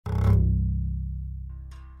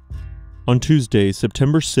On Tuesday,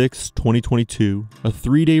 September 6, 2022, a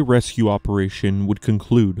 3-day rescue operation would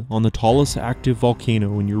conclude on the tallest active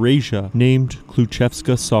volcano in Eurasia, named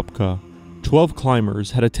Kamchatka Sopka. 12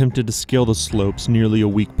 climbers had attempted to scale the slopes nearly a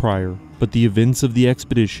week prior, but the events of the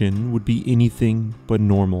expedition would be anything but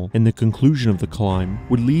normal, and the conclusion of the climb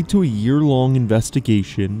would lead to a year-long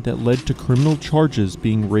investigation that led to criminal charges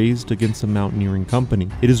being raised against a mountaineering company.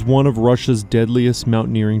 It is one of Russia's deadliest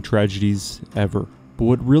mountaineering tragedies ever. But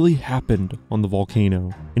what really happened on the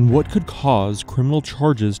volcano, and what could cause criminal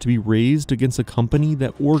charges to be raised against a company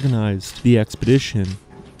that organized the expedition?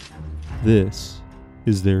 This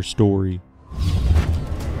is their story.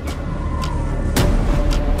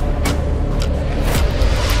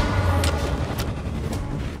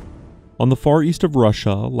 On the far east of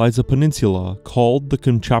Russia lies a peninsula called the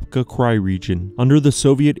Kamchatka Krai region. Under the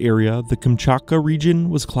Soviet era, the Kamchatka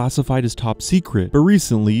region was classified as top secret, but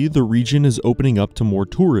recently the region is opening up to more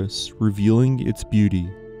tourists, revealing its beauty.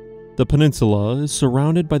 The peninsula is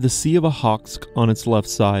surrounded by the Sea of Okhotsk on its left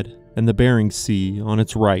side and the Bering Sea on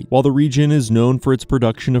its right. While the region is known for its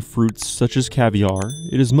production of fruits such as caviar,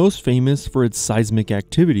 it is most famous for its seismic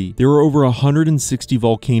activity. There are over 160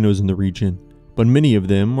 volcanoes in the region, but many of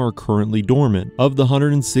them are currently dormant. Of the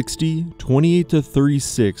 160, 28 to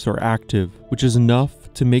 36 are active, which is enough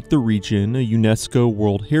to make the region a UNESCO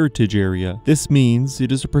World Heritage Area. This means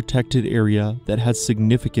it is a protected area that has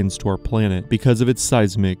significance to our planet because of its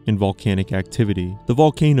seismic and volcanic activity. The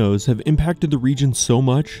volcanoes have impacted the region so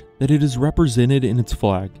much that it is represented in its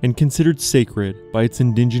flag and considered sacred by its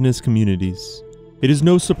indigenous communities. It is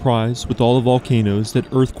no surprise with all the volcanoes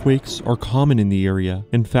that earthquakes are common in the area.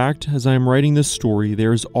 In fact, as I am writing this story,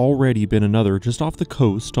 there has already been another just off the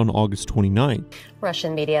coast on August 29th.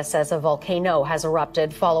 Russian media says a volcano has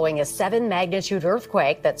erupted following a 7-magnitude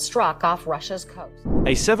earthquake that struck off Russia's coast.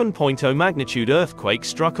 A 7.0 magnitude earthquake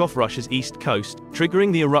struck off Russia's east coast,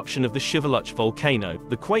 triggering the eruption of the Shiveluch volcano.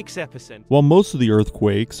 The quake's epicenter. While most of the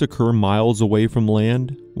earthquakes occur miles away from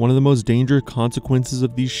land, one of the most dangerous consequences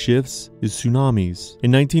of these shifts is tsunamis.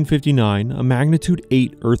 In 1959, a magnitude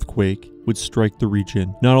 8 earthquake would strike the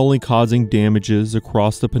region, not only causing damages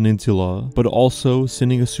across the peninsula, but also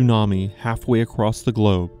sending a tsunami halfway across the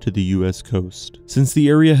globe to the US coast. Since the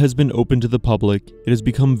area has been open to the public, it has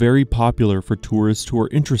become very popular for tourists who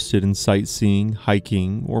are interested in sightseeing,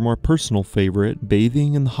 hiking, or my personal favorite,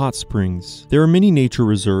 bathing in the hot springs. There are many nature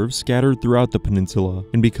reserves scattered throughout the peninsula,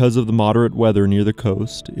 and because of the moderate weather near the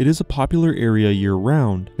coast, it is a popular area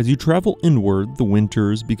year-round. As you travel inward, the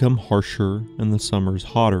winters become harsher and the summers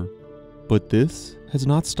hotter. But this has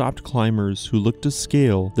not stopped climbers who look to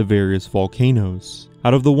scale the various volcanoes.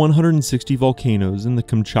 Out of the 160 volcanoes in the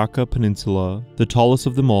Kamchatka Peninsula, the tallest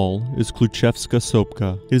of them all is Kamchatka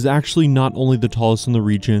Sopka. It is actually not only the tallest in the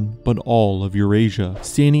region, but all of Eurasia,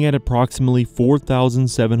 standing at approximately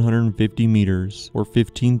 4,750 meters, or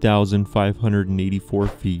 15,584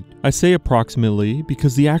 feet. I say approximately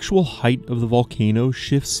because the actual height of the volcano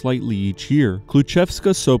shifts slightly each year.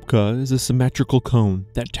 Kamchatka Sopka is a symmetrical cone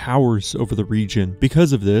that towers over the region.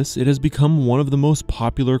 Because of this, it has become one of the most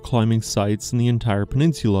popular climbing sites in the entire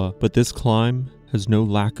peninsula, but this climb has no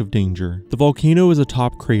lack of danger. The volcano is a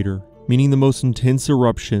top crater, meaning the most intense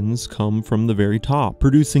eruptions come from the very top,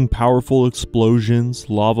 producing powerful explosions,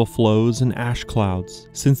 lava flows, and ash clouds.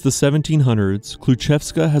 Since the 1700s,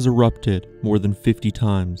 Kamchatka has erupted more than 50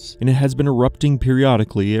 times, and it has been erupting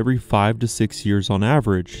periodically every 5 to 6 years on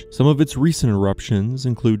average. Some of its recent eruptions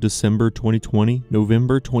include December 2020,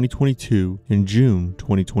 November 2022, and June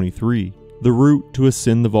 2023. The route to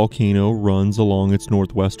ascend the volcano runs along its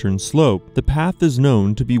northwestern slope. The path is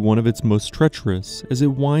known to be one of its most treacherous, as it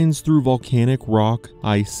winds through volcanic rock,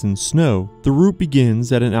 ice, and snow. The route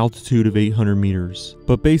begins at an altitude of 800 meters,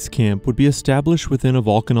 but base camp would be established within a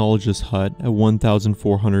volcanologist's hut at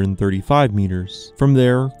 1,435 meters. From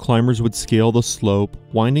there, climbers would scale the slope,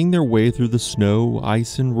 winding their way through the snow,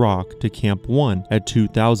 ice, and rock to Camp 1 at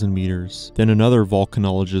 2,000 meters, then another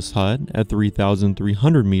volcanologist's hut at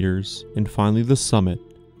 3,300 meters, and finally the summit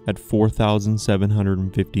at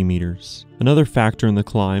 4,750 meters. Another factor in the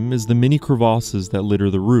climb is the many crevasses that litter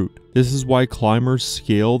the route. This is why climbers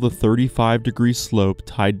scale the 35-degree slope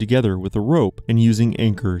tied together with a rope and using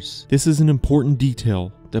anchors. This is an important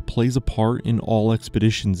detail that plays a part in all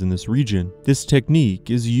expeditions in this region. This technique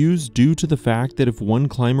is used due to the fact that if one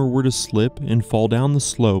climber were to slip and fall down the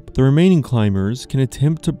slope, the remaining climbers can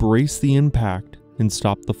attempt to brace the impact and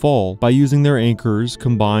stop the fall by using their anchors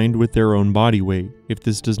combined with their own body weight. If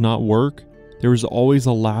this does not work, there is always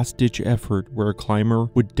a last-ditch effort where a climber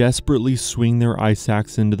would desperately swing their ice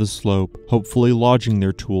axe into the slope, hopefully lodging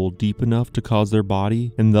their tool deep enough to cause their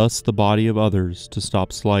body, and thus the body of others, to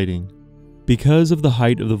stop sliding. Because of the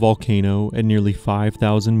height of the volcano at nearly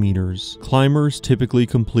 5,000 meters, climbers typically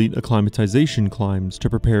complete acclimatization climbs to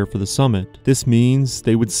prepare for the summit. This means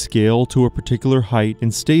they would scale to a particular height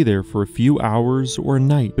and stay there for a few hours or a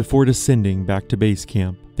night before descending back to base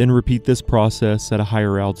camp. Then repeat this process at a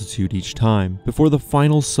higher altitude each time, before the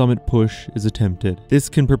final summit push is attempted. This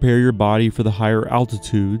can prepare your body for the higher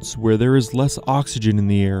altitudes where there is less oxygen in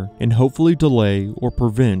the air, and hopefully delay or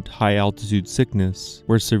prevent high altitude sickness,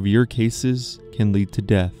 where severe cases can lead to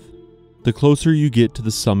death. The closer you get to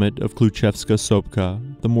the summit of Kamchatka Sopka,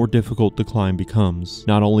 the more difficult the climb becomes,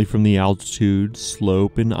 not only from the altitude,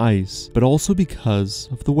 slope, and ice, but also because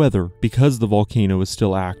of the weather. Because the volcano is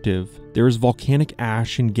still active, there is volcanic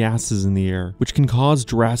ash and gases in the air, which can cause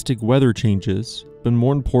drastic weather changes, but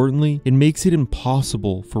more importantly, it makes it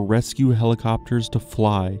impossible for rescue helicopters to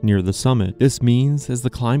fly near the summit. This means as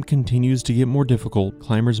the climb continues to get more difficult,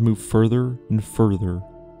 climbers move further and further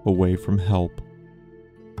away from help.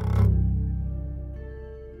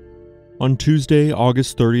 On Tuesday,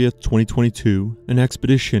 August 30th, 2022, an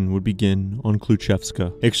expedition would begin on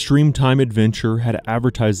Kamchatka. Extreme Time Adventure had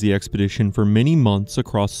advertised the expedition for many months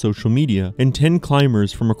across social media, and 10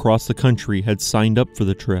 climbers from across the country had signed up for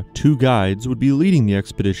the trip. 2 guides would be leading the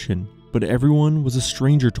expedition, but everyone was a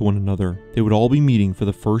stranger to one another. They would all be meeting for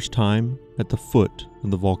the first time at the foot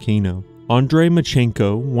of the volcano. Andrei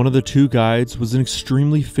Machenko, one of the 2 guides, was an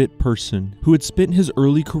extremely fit person who had spent his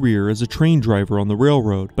early career as a train driver on the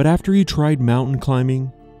railroad, but after he tried mountain climbing,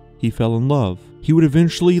 he fell in love. He would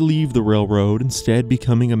eventually leave the railroad, instead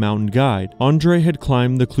becoming a mountain guide. Andrei had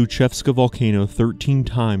climbed the Kamchatka volcano 13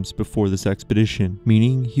 times before this expedition,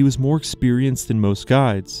 meaning he was more experienced than most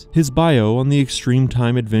guides. His bio on the Extreme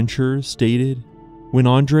Time Adventure stated, "When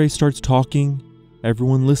Andrei starts talking,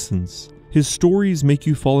 everyone listens. His stories make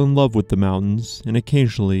you fall in love with the mountains and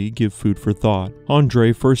occasionally give food for thought."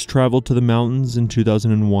 Andrei first traveled to the mountains in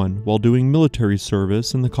 2001 while doing military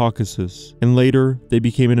service in the Caucasus, and later they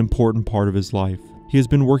became an important part of his life. He has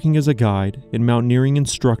been working as a guide and mountaineering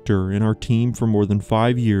instructor in our team for more than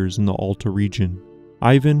 5 years in the Alta region.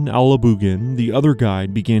 Ivan Alabugin, the other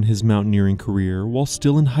guide, began his mountaineering career while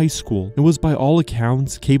still in high school and was by all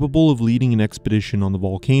accounts capable of leading an expedition on the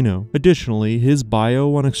volcano. Additionally, his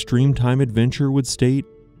bio on Extreme Time Adventure would state,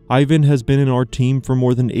 "Ivan has been in our team for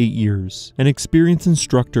more than 8 years. An experienced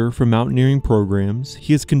instructor for mountaineering programs,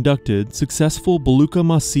 he has conducted successful Beluga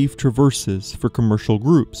Massif traverses for commercial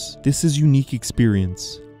groups. This is unique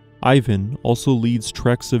experience." Ivan also leads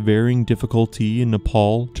treks of varying difficulty in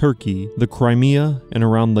Nepal, Turkey, the Crimea, and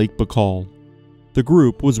around Lake Baikal. The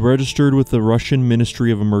group was registered with the Russian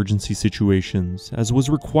Ministry of Emergency Situations, as was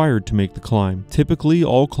required to make the climb. Typically,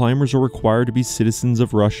 all climbers are required to be citizens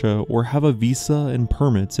of Russia or have a visa and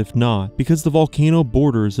permits if not, because the volcano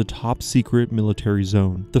borders a top-secret military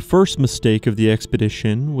zone. The first mistake of the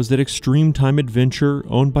expedition was that Extreme Time Adventure,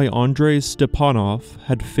 owned by Andrei Stepanov,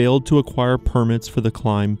 had failed to acquire permits for the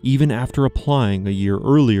climb even after applying a year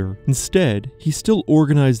earlier. Instead, he still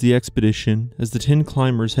organized the expedition, as the 10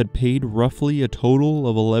 climbers had paid roughly a total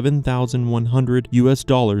of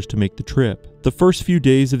 $11,100 to make the trip. The first few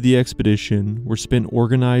days of the expedition were spent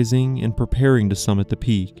organizing and preparing to summit the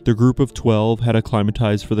peak. The group of 12 had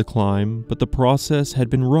acclimatized for the climb, but the process had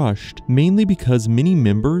been rushed, mainly because many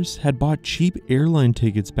members had bought cheap airline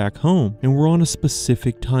tickets back home and were on a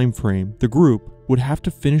specific time frame. The group would have to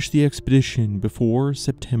finish the expedition before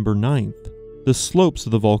September 9th. The slopes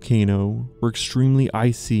of the volcano were extremely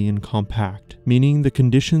icy and compact, meaning the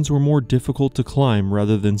conditions were more difficult to climb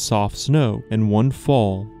rather than soft snow, and one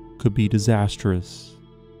fall could be disastrous.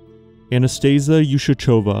 Anastasia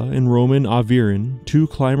Yushachova and Roman Avirin, 2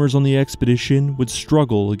 climbers on the expedition, would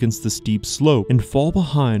struggle against the steep slope and fall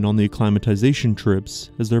behind on the acclimatization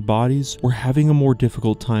trips as their bodies were having a more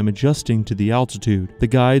difficult time adjusting to the altitude. The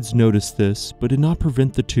guides noticed this, but did not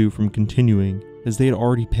prevent the 2 from continuing, as they had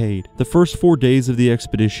already paid. The first 4 days of the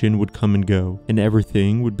expedition would come and go, and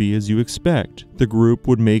everything would be as you expect. The group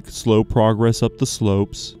would make slow progress up the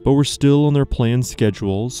slopes, but were still on their planned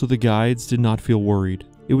schedule, so the guides did not feel worried.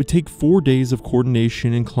 It would take 4 days of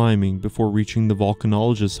coordination and climbing before reaching the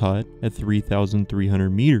volcanologist's hut at 3,300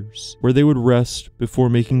 meters, where they would rest before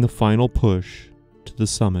making the final push to the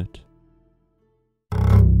summit.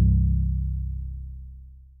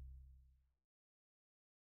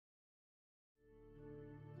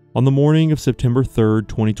 On the morning of September 3rd,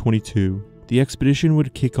 2022, the expedition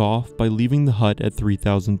would kick off by leaving the hut at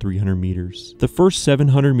 3,300 meters. The first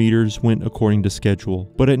 700 meters went according to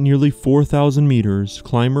schedule, but at nearly 4,000 meters,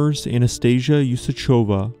 climbers Anastasia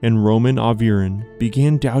Usachova and Roman Avirin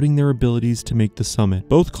began doubting their abilities to make the summit.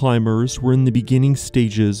 Both climbers were in the beginning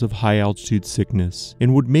stages of high-altitude sickness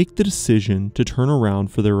and would make the decision to turn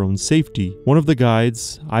around for their own safety. One of the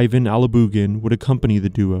guides, Ivan Alabugin, would accompany the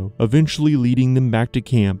duo, eventually leading them back to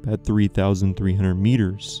camp at 3,300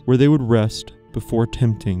 meters, where they would rest before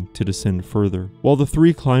attempting to descend further. While the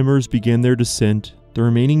 3 climbers began their descent, the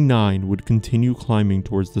remaining 9 would continue climbing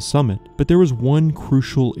towards the summit. But there was one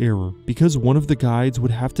crucial error. Because one of the guides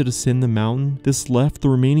would have to descend the mountain, this left the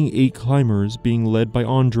remaining 8 climbers being led by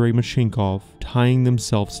Andrei Mashenkov, tying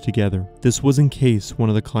themselves together. This was in case one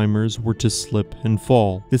of the climbers were to slip and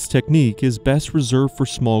fall. This technique is best reserved for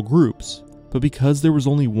small groups, but because there was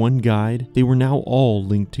only one guide, they were now all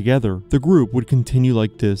linked together. The group would continue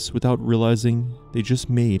like this without realizing they just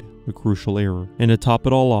made a crucial error. And to top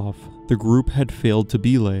it all off, the group had failed to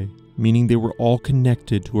belay, meaning they were all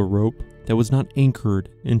connected to a rope that was not anchored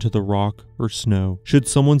into the rock or snow. Should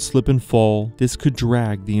someone slip and fall, this could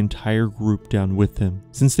drag the entire group down with them.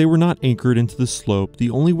 Since they were not anchored into the slope,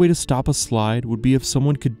 the only way to stop a slide would be if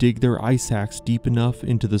someone could dig their ice axe deep enough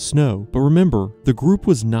into the snow. But remember, the group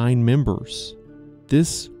was 9 members.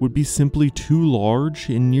 This would be simply too large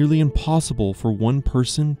and nearly impossible for one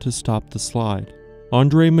person to stop the slide.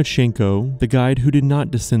 Andrei Machenko, the guide who did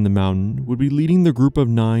not descend the mountain, would be leading the group of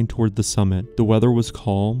 9 toward the summit. The weather was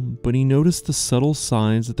calm, but he noticed the subtle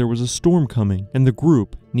signs that there was a storm coming, and the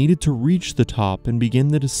group needed to reach the top and begin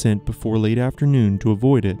the descent before late afternoon to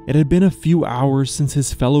avoid it. It had been a few hours since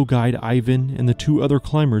his fellow guide Ivan and the 2 other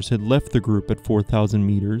climbers had left the group at 4,000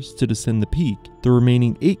 meters to descend the peak. The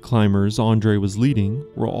remaining 8 climbers Andrei was leading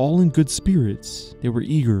were all in good spirits. They were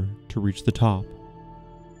eager to reach the top.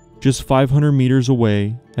 Just 500 meters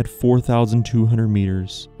away, at 4,200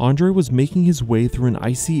 meters, Andrei was making his way through an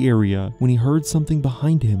icy area when he heard something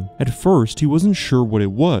behind him. At first, he wasn't sure what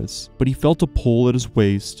it was, but he felt a pull at his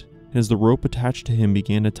waist, and as the rope attached to him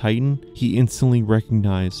began to tighten, he instantly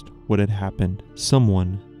recognized what had happened.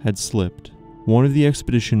 Someone had slipped. One of the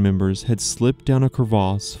expedition members had slipped down a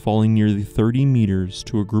crevasse, falling nearly 30 meters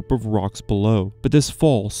to a group of rocks below. But this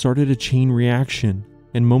fall started a chain reaction,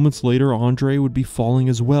 and moments later Andrei would be falling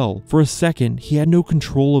as well. For a second, he had no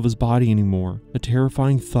control of his body anymore, a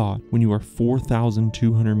terrifying thought when you are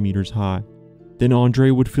 4,200 meters high. Then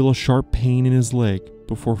Andrei would feel a sharp pain in his leg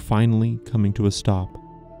before finally coming to a stop.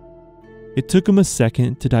 It took him a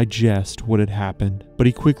second to digest what had happened, but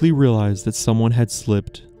he quickly realized that someone had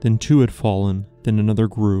slipped, then 2 had fallen, then another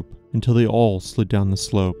group, until they all slid down the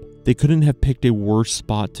slope. They couldn't have picked a worse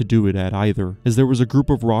spot to do it at either, as there was a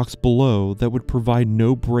group of rocks below that would provide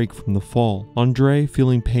no break from the fall. Andrei,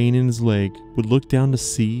 feeling pain in his leg, would look down to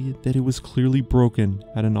see that it was clearly broken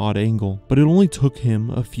at an odd angle, but it only took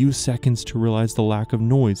him a few seconds to realize the lack of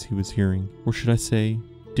noise he was hearing, or should I say,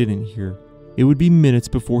 didn't hear. It would be minutes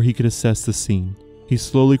before he could assess the scene. He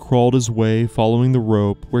slowly crawled his way, following the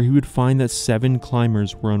rope, where he would find that 7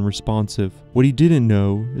 climbers were unresponsive. What he didn't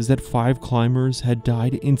know is that 5 climbers had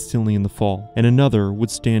died instantly in the fall, and another would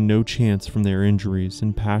stand no chance from their injuries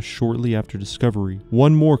and pass shortly after discovery.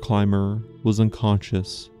 One more climber was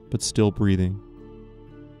unconscious, but still breathing.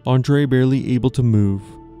 Andrei, barely able to move,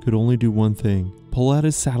 could only do one thing: pull out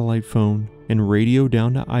his satellite phone and radio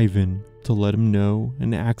down to Ivan to let him know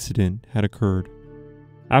an accident had occurred.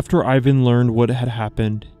 After Ivan learned what had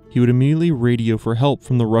happened, he would immediately radio for help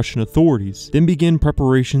from the Russian authorities, then begin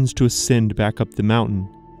preparations to ascend back up the mountain.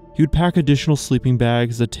 He would pack additional sleeping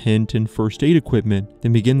bags, a tent, and first aid equipment,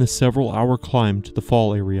 then begin the several-hour climb to the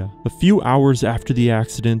fall area. A few hours after the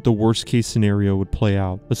accident, the worst-case scenario would play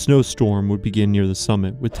out. A snowstorm would begin near the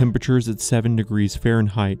summit, with temperatures at 7 degrees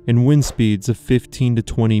Fahrenheit and wind speeds of 15 to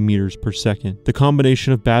 20 meters per second. The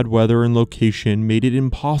combination of bad weather and location made it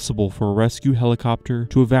impossible for a rescue helicopter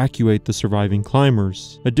to evacuate the surviving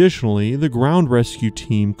climbers. Additionally, the ground rescue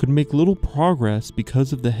team could make little progress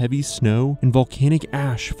because of the heavy snow and volcanic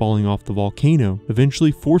ash falling off the volcano,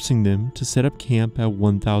 eventually forcing them to set up camp at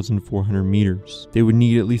 1,400 meters. They would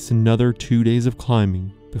need at least another 2 days of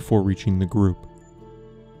climbing before reaching the group.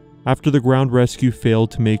 After the ground rescue failed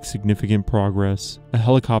to make significant progress, a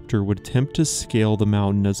helicopter would attempt to scale the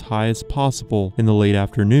mountain as high as possible in the late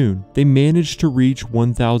afternoon. They managed to reach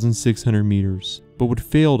 1,600 meters, but would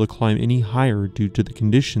fail to climb any higher due to the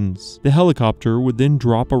conditions. The helicopter would then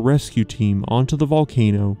drop a rescue team onto the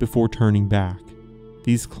volcano before turning back.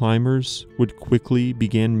 These climbers would quickly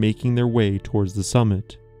begin making their way towards the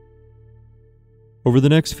summit. Over the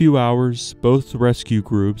next few hours, both rescue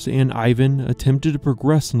groups and Ivan attempted to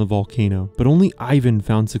progress on the volcano, but only Ivan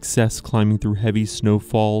found success climbing through heavy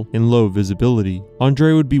snowfall and low visibility.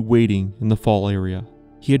 Andrei would be waiting in the fall area.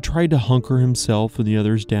 He had tried to hunker himself and the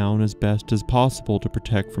others down as best as possible to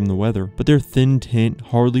protect from the weather, but their thin tent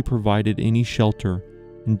hardly provided any shelter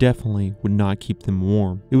and definitely would not keep them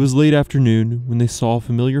warm. It was late afternoon when they saw a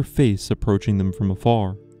familiar face approaching them from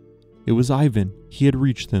afar. It was Ivan. He had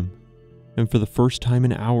reached them. And for the first time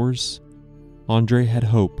in hours, Andrei had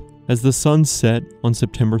hope. As the sun set on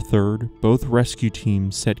September 3rd, both rescue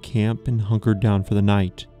teams set camp and hunkered down for the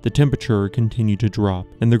night. The temperature continued to drop,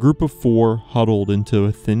 and the group of 4 huddled into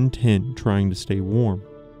a thin tent trying to stay warm.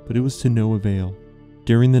 But it was to no avail.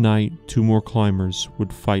 During the night, 2 more climbers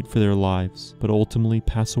would fight for their lives, but ultimately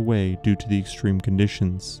pass away due to the extreme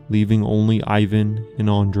conditions, leaving only Ivan and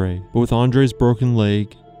Andrei. But with Andrei's broken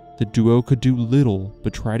leg, the duo could do little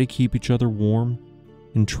but try to keep each other warm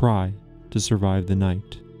and try to survive the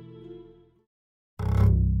night.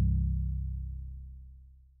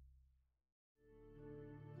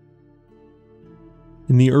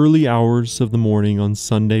 In the early hours of the morning on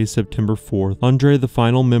Sunday, September 4th, Andrei, the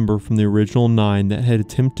final member from the original 9 that had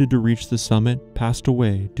attempted to reach the summit, passed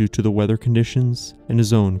away due to the weather conditions and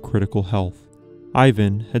his own critical health.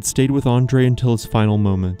 Ivan had stayed with Andrei until his final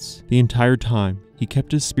moments. The entire time, he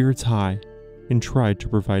kept his spirits high and tried to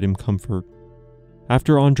provide him comfort.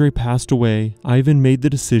 After Andrei passed away, Ivan made the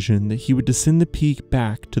decision that he would descend the peak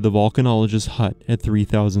back to the volcanologist's hut at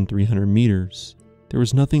 3,300 meters. There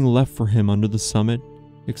was nothing left for him under the summit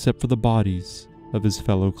except for the bodies of his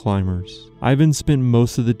fellow climbers. Ivan spent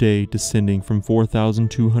most of the day descending from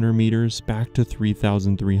 4,200 meters back to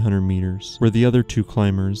 3,300 meters, where the other 2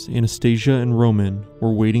 climbers, Anastasia and Roman,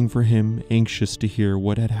 were waiting for him, anxious to hear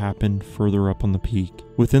what had happened further up on the peak.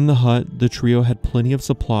 Within the hut, the trio had plenty of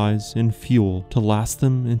supplies and fuel to last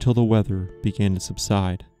them until the weather began to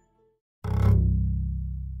subside.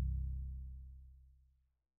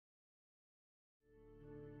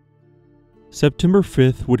 September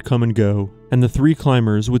 5th would come and go, and the 3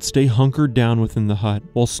 climbers would stay hunkered down within the hut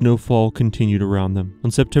while snowfall continued around them.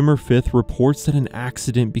 On September 5th, reports that an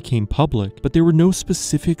accident became public, but there were no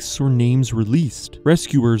specifics or names released.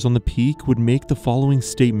 Rescuers on the peak would make the following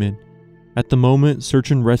statement: "At the moment,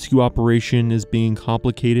 search and rescue operation is being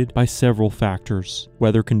complicated by several factors: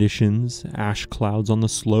 weather conditions, ash clouds on the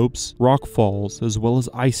slopes, rock falls, as well as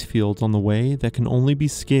ice fields on the way that can only be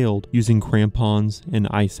scaled using crampons and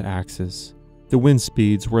ice axes." The wind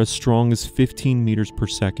speeds were as strong as 15 meters per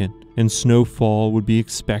second, and snowfall would be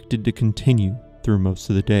expected to continue through most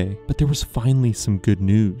of the day. But there was finally some good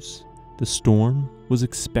news. The storm was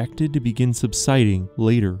expected to begin subsiding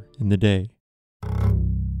later in the day.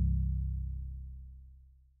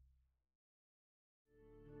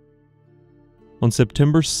 On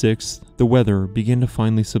September 6th, the weather began to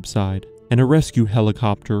finally subside, and a rescue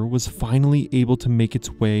helicopter was finally able to make its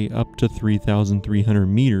way up to 3,300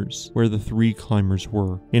 meters, where the 3 climbers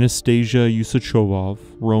were. Anastasia Yusachevov,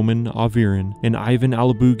 Roman Avirin, and Ivan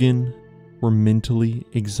Alabugin were mentally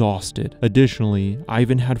exhausted. Additionally,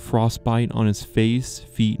 Ivan had frostbite on his face,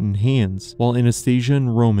 feet, and hands, while Anastasia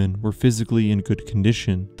and Roman were physically in good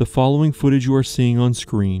condition. The following footage you are seeing on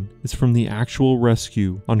screen is from the actual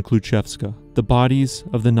rescue on Kamchatka. The bodies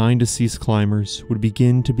of the 9 deceased climbers would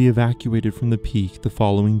begin to be evacuated from the peak the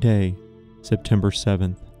following day, September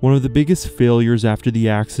 7th. One of the biggest failures after the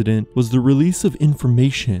accident was the release of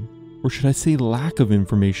information, or should I say lack of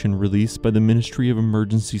information, released by the Ministry of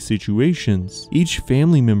Emergency Situations. Each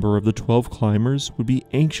family member of the 12 climbers would be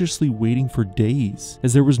anxiously waiting for days,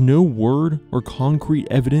 as there was no word or concrete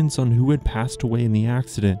evidence on who had passed away in the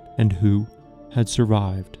accident and who had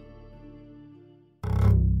survived.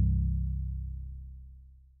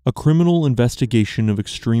 A criminal investigation of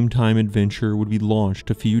extreme time adventure would be launched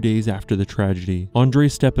a few days after the tragedy. Andrei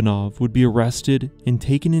Stepanov would be arrested and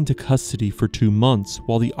taken into custody for 2 months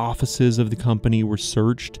while the offices of the company were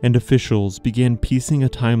searched and officials began piecing a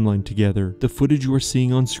timeline together. The footage you are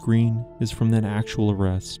seeing on screen is from that actual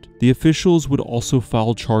arrest. The officials would also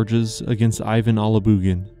file charges against Ivan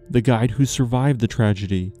Alabugin, the guide who survived the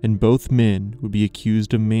tragedy, and both men would be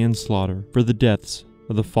accused of manslaughter for the deaths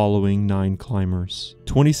of the following 9 climbers: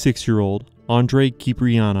 26-year-old Andrei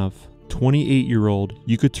Kiprianov, 28-year-old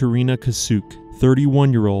Yekaterina Kasuk,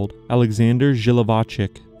 31-year-old Alexander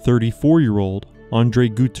Zhilovachik, 34-year-old Andrei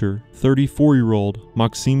Guter, 34-year-old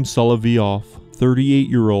Maxim Solovyov,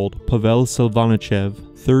 38-year-old Pavel Silvanichev,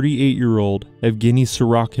 38-year-old Evgeny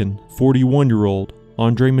Sorokin, 41-year-old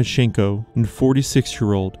Andrei Mashenko, and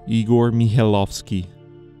 46-year-old Igor Mihailovsky.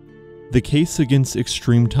 The case against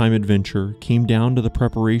Extreme Time Adventure came down to the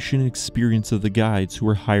preparation and experience of the guides who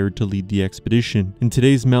were hired to lead the expedition. In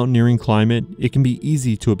today's mountaineering climate, it can be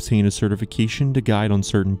easy to obtain a certification to guide on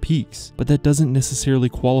certain peaks, but that doesn't necessarily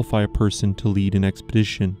qualify a person to lead an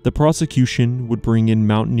expedition. The prosecution would bring in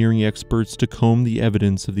mountaineering experts to comb the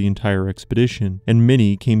evidence of the entire expedition, and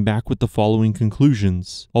many came back with the following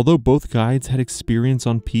conclusions. Although both guides had experience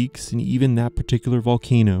on peaks and even that particular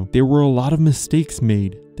volcano, there were a lot of mistakes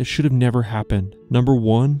made that should have never happened. Number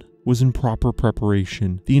 1 was improper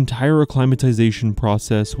preparation. The entire acclimatization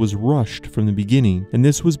process was rushed from the beginning, and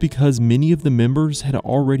this was because many of the members had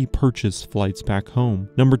already purchased flights back home.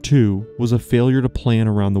 Number 2 was a failure to plan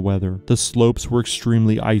around the weather. The slopes were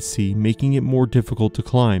extremely icy, making it more difficult to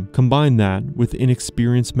climb. Combine that with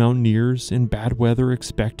inexperienced mountaineers and bad weather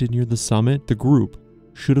expected near the summit, the group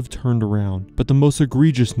should have turned around. But the most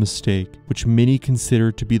egregious mistake, which many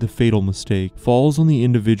consider to be the fatal mistake, falls on the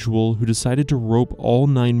individual who decided to rope all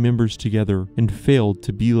 9 members together and failed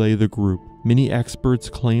to belay the group. Many experts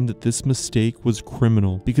claim that this mistake was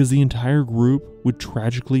criminal because the entire group would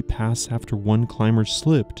tragically pass after one climber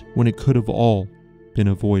slipped when it could have all been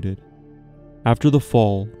avoided. After the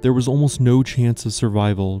fall, there was almost no chance of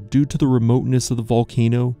survival due to the remoteness of the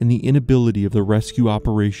volcano and the inability of the rescue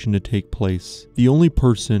operation to take place. The only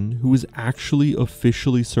person who was actually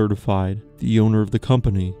officially certified, the owner of the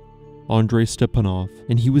company, Andrei Stepanov,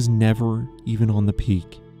 and he was never even on the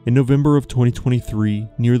peak. In November of 2023,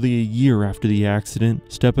 nearly a year after the accident,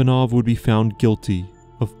 Stepanov would be found guilty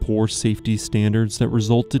of poor safety standards that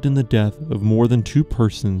resulted in the death of more than 2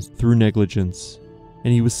 persons through negligence,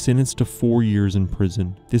 and he was sentenced to 4 years in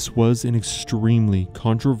prison. This was an extremely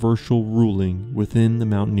controversial ruling within the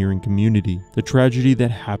mountaineering community. The tragedy that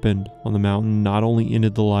happened on the mountain not only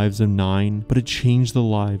ended the lives of 9, but it changed the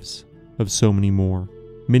lives of so many more.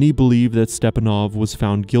 Many believe that Stepanov was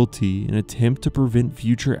found guilty in an attempt to prevent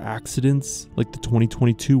future accidents like the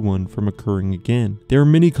 2022 one from occurring again. There are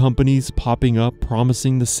many companies popping up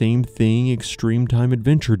promising the same thing Extreme Time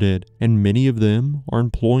Adventure did, and many of them are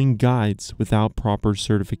employing guides without proper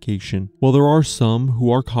certification. While there are some who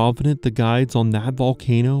are confident the guides on that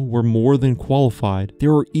volcano were more than qualified,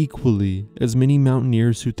 there are equally as many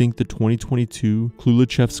mountaineers who think the 2022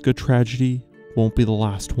 Klulichevska tragedy won't be the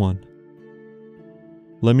last one.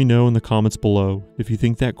 Let me know in the comments below if you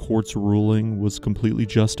think that court's ruling was completely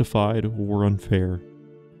justified or unfair.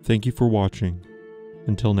 Thank you for watching.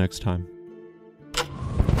 Until next time.